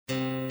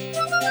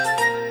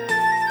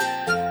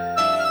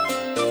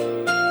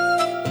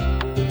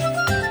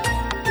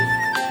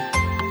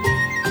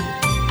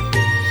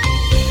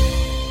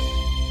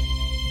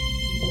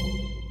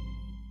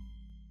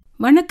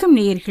வணக்கம்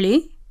நேயர்களே,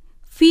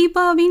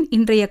 ஃபீபாவின்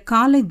இன்றைய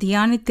காலை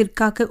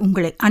தியானத்திற்காக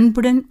உங்களை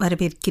அன்புடன்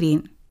வரவேற்கிறேன்.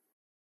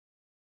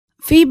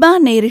 ஃபீபா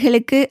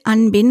நேயர்களுக்கு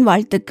அன்பின்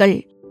வாழ்த்துக்கள்.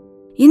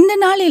 இந்த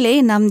நாளிலே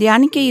நாம்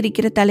தியானிக்க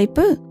இருக்கிற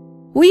தலைப்பு,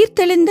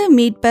 உயிர்த்தெழுந்த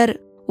மீட்பர்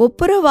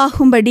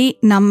ஒப்புரவாகும்படி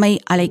நம்மை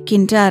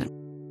அழைக்கின்றார்.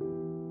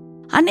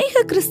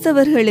 அநேக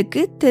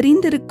கிறிஸ்தவர்களுக்கு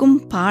தெரிந்திருக்கும்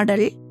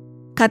பாடல்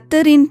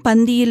கர்த்தரின்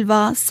பந்தியில்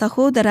வா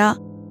சகோதரா,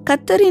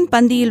 கர்த்தரின்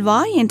பந்தியில்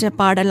வா என்ற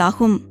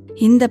பாடலாகும்.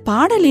 இந்த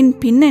பாடலின்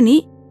பின்னணி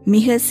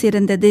மிக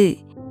சிறந்தது.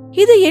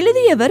 இது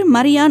எழுதியவர்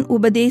மரியான்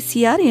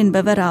உபதேசியார்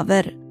என்பவர்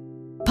ஆவர்.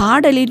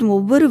 பாடலின்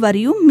ஒவ்வொரு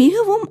வரியும்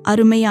மிகவும்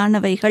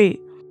அருமையானவைகள்.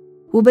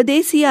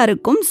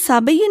 உபதேசியாருக்கும்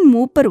சபையின்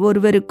மூப்பர்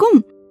ஒருவருக்கும்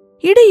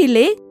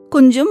இடையிலே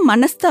கொஞ்சம்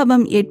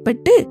மனஸ்தாபம்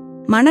ஏற்பட்டு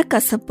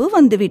மனக்கசப்பு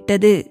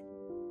வந்துவிட்டது.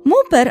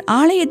 மூப்பர்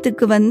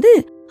ஆலயத்துக்கு வந்து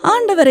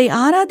ஆண்டவரை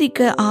ஆராதிக்க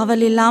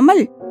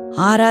ஆவலில்லாமல்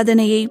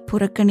ஆராதனையை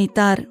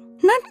புறக்கணித்தார்.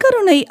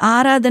 நற்கருணை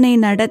ஆராதனை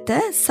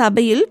நடத்த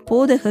சபையில்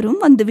போதகரும்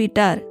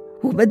வந்துவிட்டார்.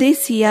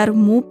 உபதேசியார்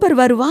மூப்பர்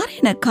வருவார்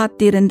என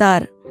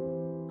காத்திருந்தார்.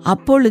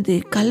 அப்பொழுது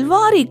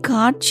கல்வாரி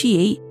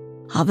காட்சியை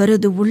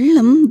அவரது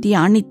உள்ளம்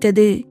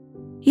தியானித்தது.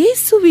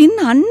 இயேசுவின்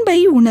அன்பை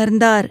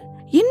உணர்ந்தார்.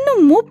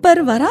 இன்னும்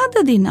மூப்பர்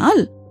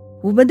வராததினால்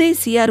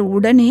உபதேசியார்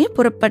உடனே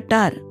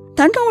புறப்பட்டார்.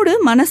 தன்னோடு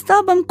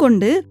மனஸ்தாபம்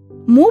கொண்டு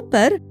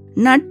மூப்பர்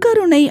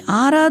நற்கருணை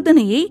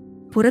ஆராதனையை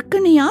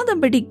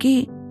புறக்கணியாதபடிக்கு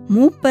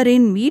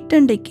மூப்பரின்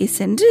வீட்டண்டைக்கு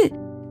சென்று,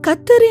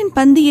 கர்த்தரின்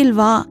பந்தியில்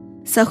வா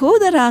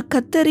சகோதரா,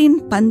 கர்த்தரின்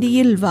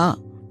பந்தியில் வா.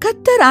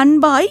 கர்த்தர்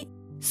அன்பாய்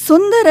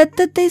சொந்த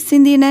இரத்தத்தை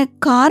சிந்தின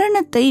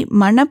காரணத்தை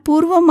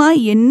மனப்பூர்வமாய்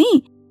எண்ணி,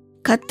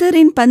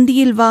 கர்த்தரின்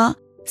பந்தியில் வா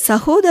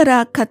சகோதரா,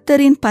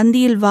 கர்த்தரின்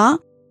பந்தியில் வா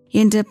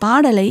என்ற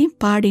பாடலை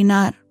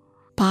பாடினார்.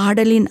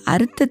 பாடலின்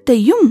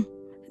அர்த்தத்தையும்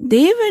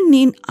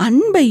தேவனின்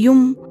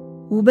அன்பையும்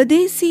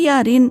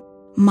உபதேசியாரின்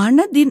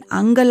மனதின்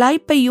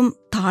அங்கலாய்ப்பையும்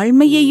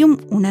தாழ்மையையும்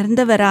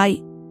உணர்ந்தவராய்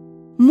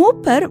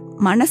மூப்பர்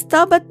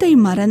மனஸ்தாபத்தை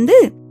மறந்து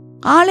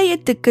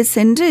ஆலயத்துக்கு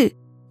சென்று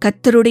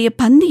கர்த்தருடைய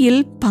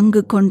பந்தியில்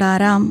பங்கு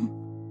கொண்டாராம்.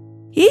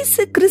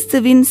 இயேசு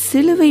கிறிஸ்துவின்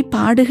சிலுவை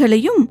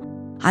பாடுகளையும்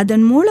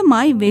அதன்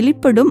மூலமாய்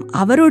வெளிப்படும்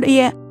அவருடைய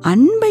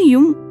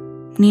அன்பையும்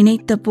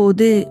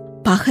நினைத்தபோது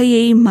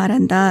பகையை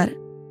மறந்தார்.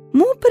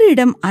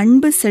 மூப்பரிடம்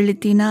அன்பு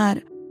செலுத்தினார்.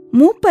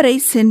 மூப்பரை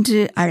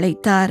சென்று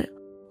அழைத்தார்.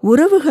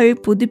 உறவுகள்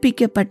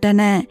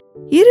புதுப்பிக்கப்பட்டன.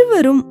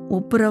 இருவரும்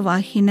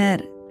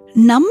ஒப்புரவாகினர்.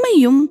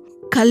 நம்மையும்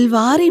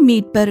கல்வாரி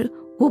மீட்பர்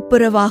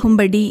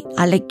ஒப்புரவாகும்படி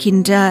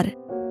அழைக்கின்றார்.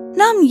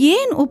 நாம்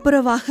ஏன்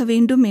ஒப்புரவாக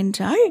வேண்டும்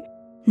என்றால்,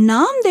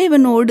 நாம்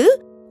தேவனோடு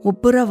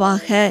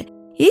ஒப்புரவாக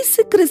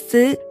இயேசு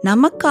கிறிஸ்து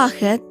நமக்காக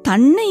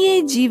தன்னையே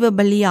ஜீவ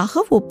பலியாக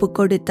ஒப்புக்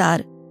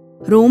கொடுத்தார்.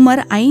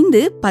 ரோமர்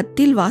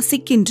 5:10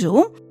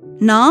 வாசிக்கின்றோம்,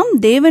 நாம்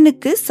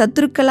தேவனுக்கு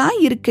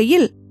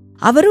சத்துருக்களாயிருக்கையில்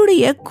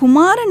அவருடைய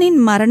குமாரனின்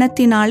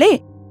மரணத்தினாலே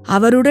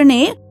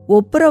அவருடனே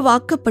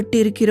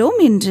ஒப்புரவாக்கப்பட்டிருக்கிறோம்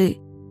என்று.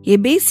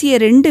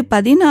 எபேசியர்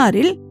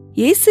 2:16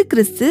 இயேசு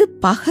கிறிஸ்து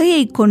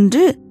பகையை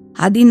கொன்று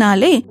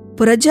அதனாலே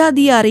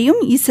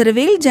புறஜாதியாரையும்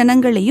இஸ்ரவேல்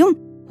ஜனங்களையும்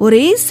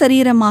ஒரே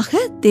சரீரமாக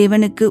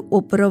தேவனுக்கு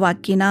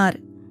ஒப்புரவாக்கினார்.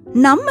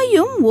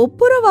 நம்மையும்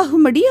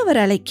ஒப்புரவாகும்படி அவர்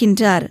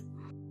அழைக்கின்றார்.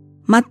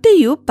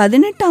 மத்தேயு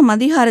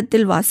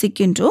 18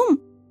 வாசிக்கின்றோம்,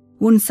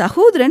 உன்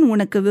சகோதரன்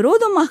உனக்கு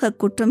விரோதமாக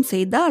குற்றம்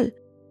செய்தால்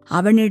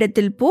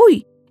அவனிடத்தில் போய்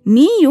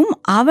நீயும்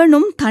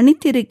அவனும்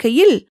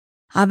தனித்திருக்கையில்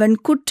அவன்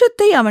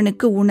குற்றத்தை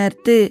அவனுக்கு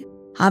உணர்த்து.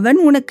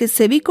 அவன் உனக்கு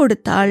செவி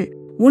கொடுத்தால்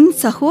உன்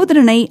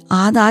சகோதரனை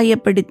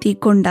ஆதாயப்படுத்தி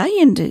கொண்டாய்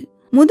என்று.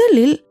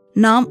 முதலில்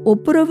நாம்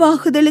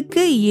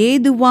ஒப்புரவாகுதலுக்கு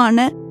ஏதுவான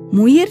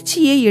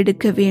முயற்சியை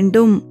எடுக்க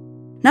வேண்டும்.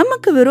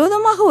 நமக்கு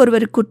விரோதமாக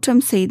ஒருவர்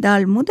குற்றம்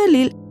செய்தால்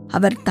முதலில்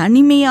அவர்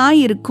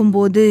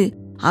தனிமையாயிருக்கும்போது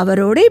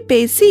அவரோட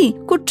பேசி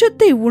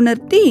குற்றத்தை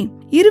உணர்த்தி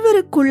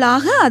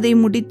இருவருக்குள்ளாக அதை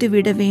முடித்து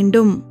விட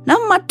வேண்டும்.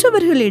 நாம்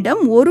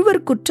மற்றவர்களிடம்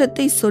ஒருவர்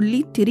குற்றத்தை சொல்லி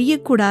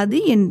திரியக்கூடாது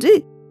என்று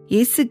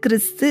இயேசு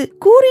கிறிஸ்து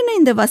கூறின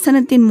இந்த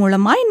வசனத்தின்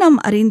மூலமாய் நாம்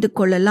அறிந்து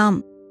கொள்ளலாம்.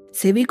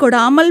 செவி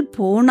கொடாமல்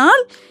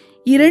போனால்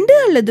 2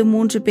 அல்லது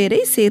 3 பேரை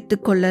சேர்த்து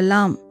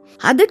கொள்ளலாம்.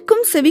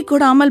 அதற்கும் செவி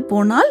கொடாமல்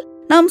போனால்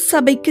நாம்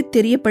சபைக்கு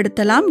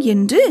தெரியப்படுத்தலாம்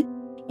என்று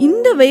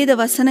இந்த வேத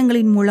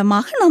வசனங்களின்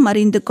மூலமாக நாம்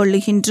அறிந்து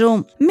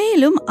கொள்ளுகின்றோம்.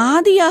 மேலும்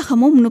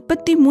ஆதியாகமம்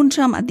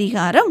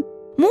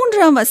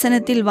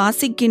 33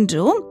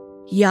 வாசிக்கின்றோம்,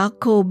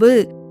 யாக்கோபு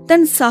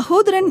தன்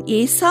சகோதரன்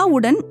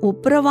ஏசாவுடன்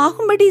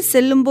ஒப்புரவாகும்படி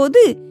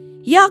செல்லும்போது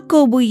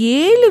யாக்கோபு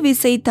 7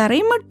 விசை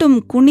தரை மட்டும்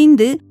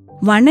குனிந்து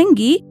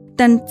வணங்கி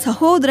தன்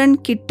சகோதரன்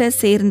கிட்ட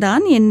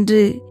சேர்ந்தான்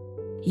என்று.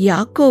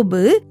 யாக்கோபு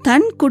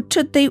தன்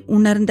குற்றத்தை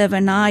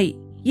உணர்ந்தவனாய்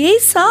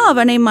ஏசா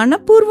அவனை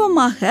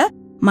மனப்பூர்வமாக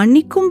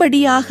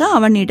மன்னிக்கும்படியாக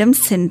அவனிடம்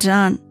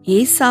சென்றான்.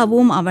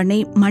 ஏசாவும் அவனை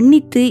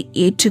மன்னித்து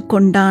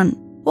ஏற்றுக்கொண்டான்.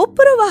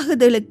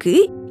 ஒப்புரவாகுதலுக்கு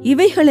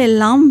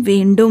இவைகளெல்லாம்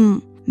வேண்டும்.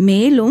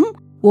 மேலும்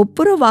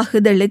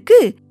ஒப்புரவாகுதலுக்கு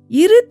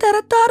இரு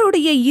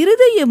தரத்தாருடைய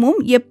இருதயமும்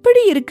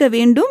எப்படி இருக்க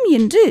வேண்டும்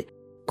என்று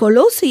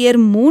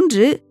கொலோசியர்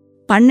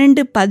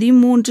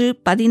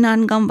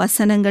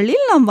 3:12-13-14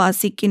 நாம்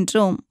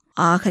வாசிக்கின்றோம்.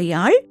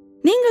 ஆகையால்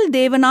நீங்கள்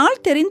தேவனால்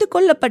தெரிந்து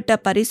கொள்ளப்பட்ட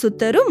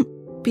பரிசுத்தரும்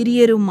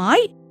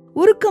பிரியருமாய்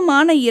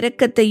உருக்கமான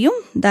இரக்கத்தையும்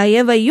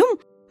தயவையும்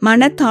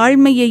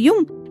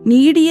மனத்தாழ்மையையும்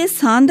நீடிய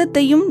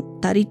சாந்தத்தையும்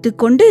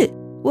தரித்துக்கொண்டு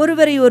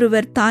ஒருவரை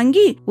ஒருவர்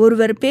தாங்கி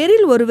ஒருவர்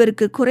பேரில்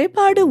ஒருவருக்கு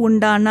குறைபாடு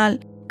உண்டானால்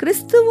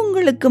கிறிஸ்து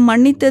உங்களுக்கு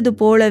மன்னித்தது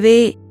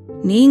போலவே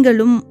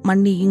நீங்களும்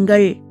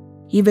மன்னியுங்கள்.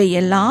 இவை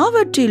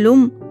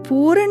எல்லாவற்றிலும்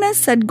பூரண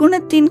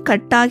சத்குணத்தின்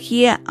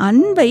கட்டாகிய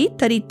அன்பை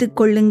தரித்துக்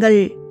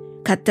கொள்ளுங்கள்.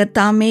 கர்த்தர்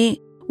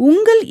தாமே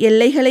உங்கள்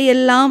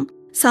எல்லைகளையெல்லாம்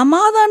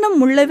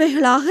சமாதானம்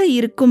உள்ளவைகளாக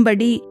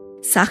இருக்கும்படி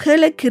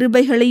சகல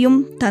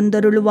கிருபைகளையும்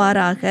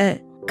தந்தருளுவாராக.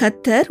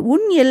 கர்த்தர்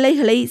உன்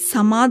எல்லைகளை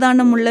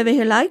சமாதானம்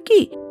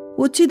உள்ளவைகளாக்கி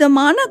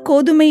உச்சிதமான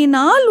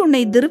கோதுமையினால்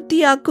உன்னை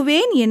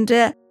திருப்தியாக்குவேன்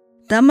என்ற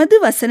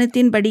தமது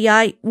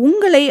வசனத்தின்படியாய்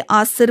உங்களை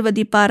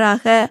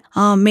ஆசிர்வதிப்பாராக.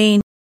 ஆமேன்.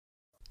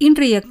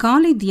 இன்றைய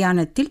காலை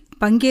தியானத்தில்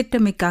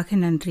பங்கேற்றமைக்காக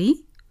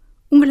நன்றி.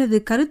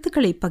 உங்களது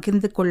கருத்துக்களை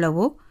பகிர்ந்து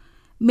கொள்ளவோ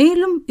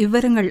மேலும்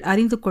விவரங்கள்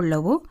அறிந்து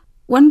கொள்ளவோ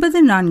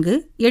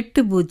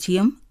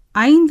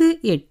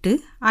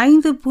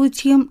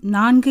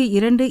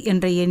 94585052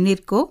 என்ற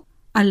எண்ணிற்கோ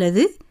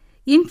அல்லது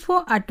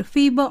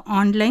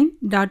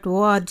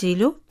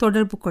info@fibaonline.org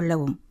தொடர்பு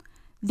கொள்ளவும்.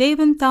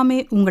 தேவன்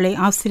தாமே உங்களை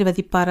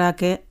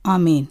ஆசீர்வதிப்பாராக.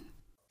 ஆமேன்.